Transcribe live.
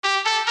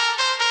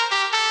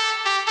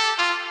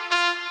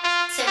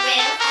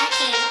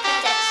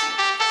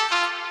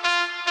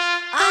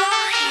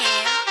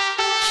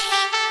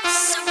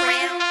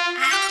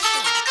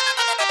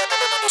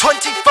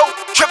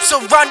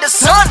trips around the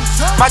sun.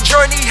 My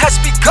journey has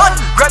begun.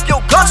 Grab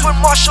your guns when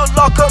martial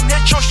law come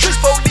hit your streets.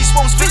 Police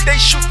won't speak, they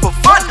shoot for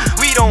fun.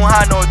 We don't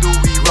hide nor do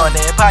we run.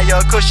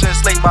 Empire cushion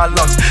slay my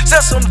lungs.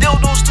 Sell some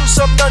dildos to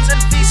some nuns and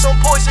feed some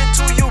poison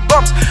to you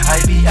bums. I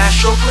be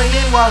astral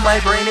playing while my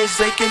brain is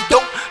vacant.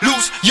 Don't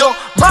lose your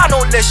mind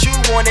unless you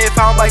want it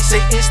found by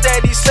Satan.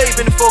 Steady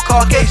slaving for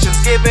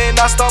Caucasians, giving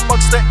our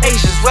stomachs to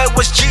Asians. Where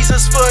was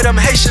Jesus for them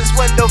Haitians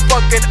when the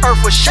fucking earth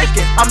was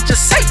shaking? I'm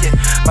just saying,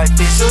 my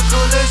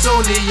physical is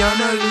only an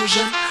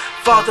illusion.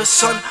 Father,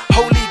 Son,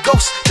 Holy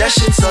Ghost, that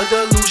shit's a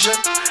delusion.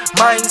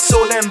 Mind,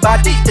 soul, and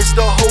body is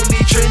the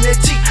Holy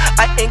Trinity.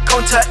 I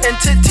encounter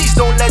entities,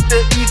 don't let the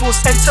evils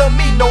enter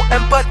me. No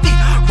empathy,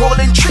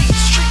 rolling trees,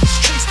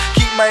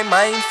 keep my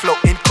mind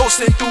floating,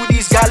 coasting through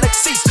these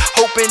galaxies,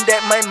 hoping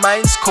that my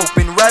mind's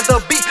coping.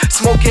 Rather be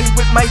smoking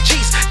with my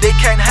G's. They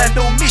can't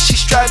handle me, she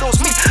straddles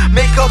me.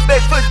 Make a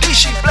bed for thee,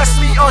 she bless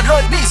me on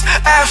her knees.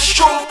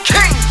 Astral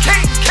King,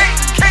 King, King,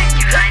 King,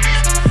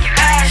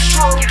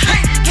 Astral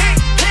King, King,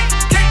 King,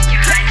 King,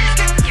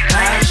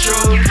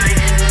 Astral King,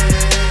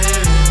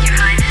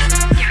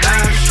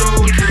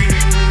 Astral King.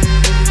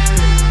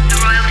 The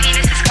royal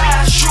penis is clean.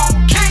 Astral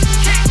King,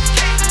 King,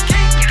 King,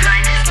 King,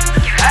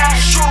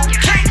 Astral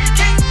King,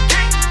 King,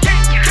 King,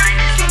 King,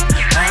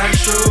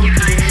 Astral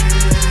King.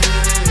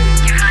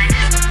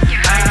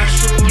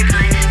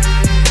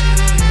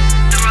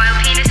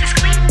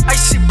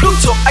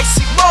 I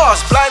see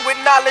Mars, blind with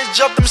knowledge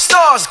of them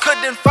stars.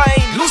 Couldn't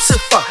find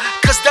Lucifer,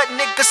 cause that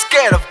nigga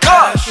scared of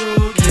God.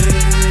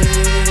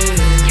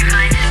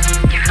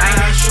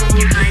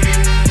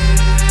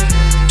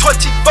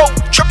 24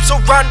 trips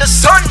around the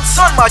sun,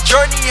 my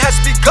journey has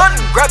begun.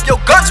 Grab your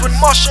guns when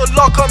martial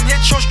law come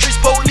hit your streets.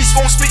 Police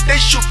won't speak, they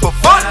shoot for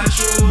fun.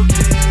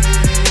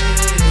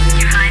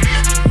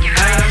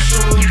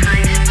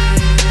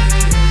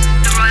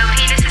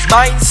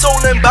 Mind, soul,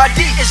 and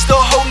body is the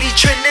Holy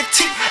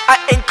Trinity. I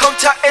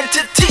encounter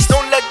entities,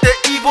 don't let the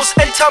evils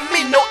enter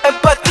me. No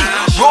empathy,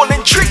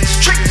 rolling trees.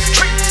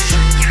 24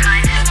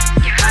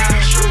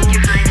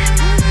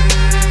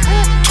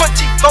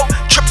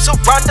 trips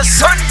around the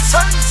sun.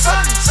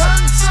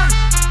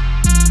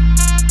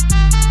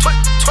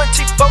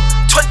 24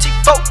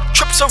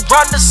 trips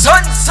around the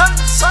sun.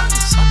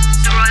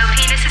 The royal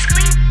penis is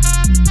clean.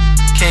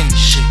 King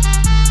shit.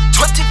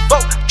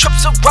 24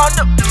 trips around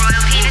the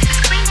royal penis.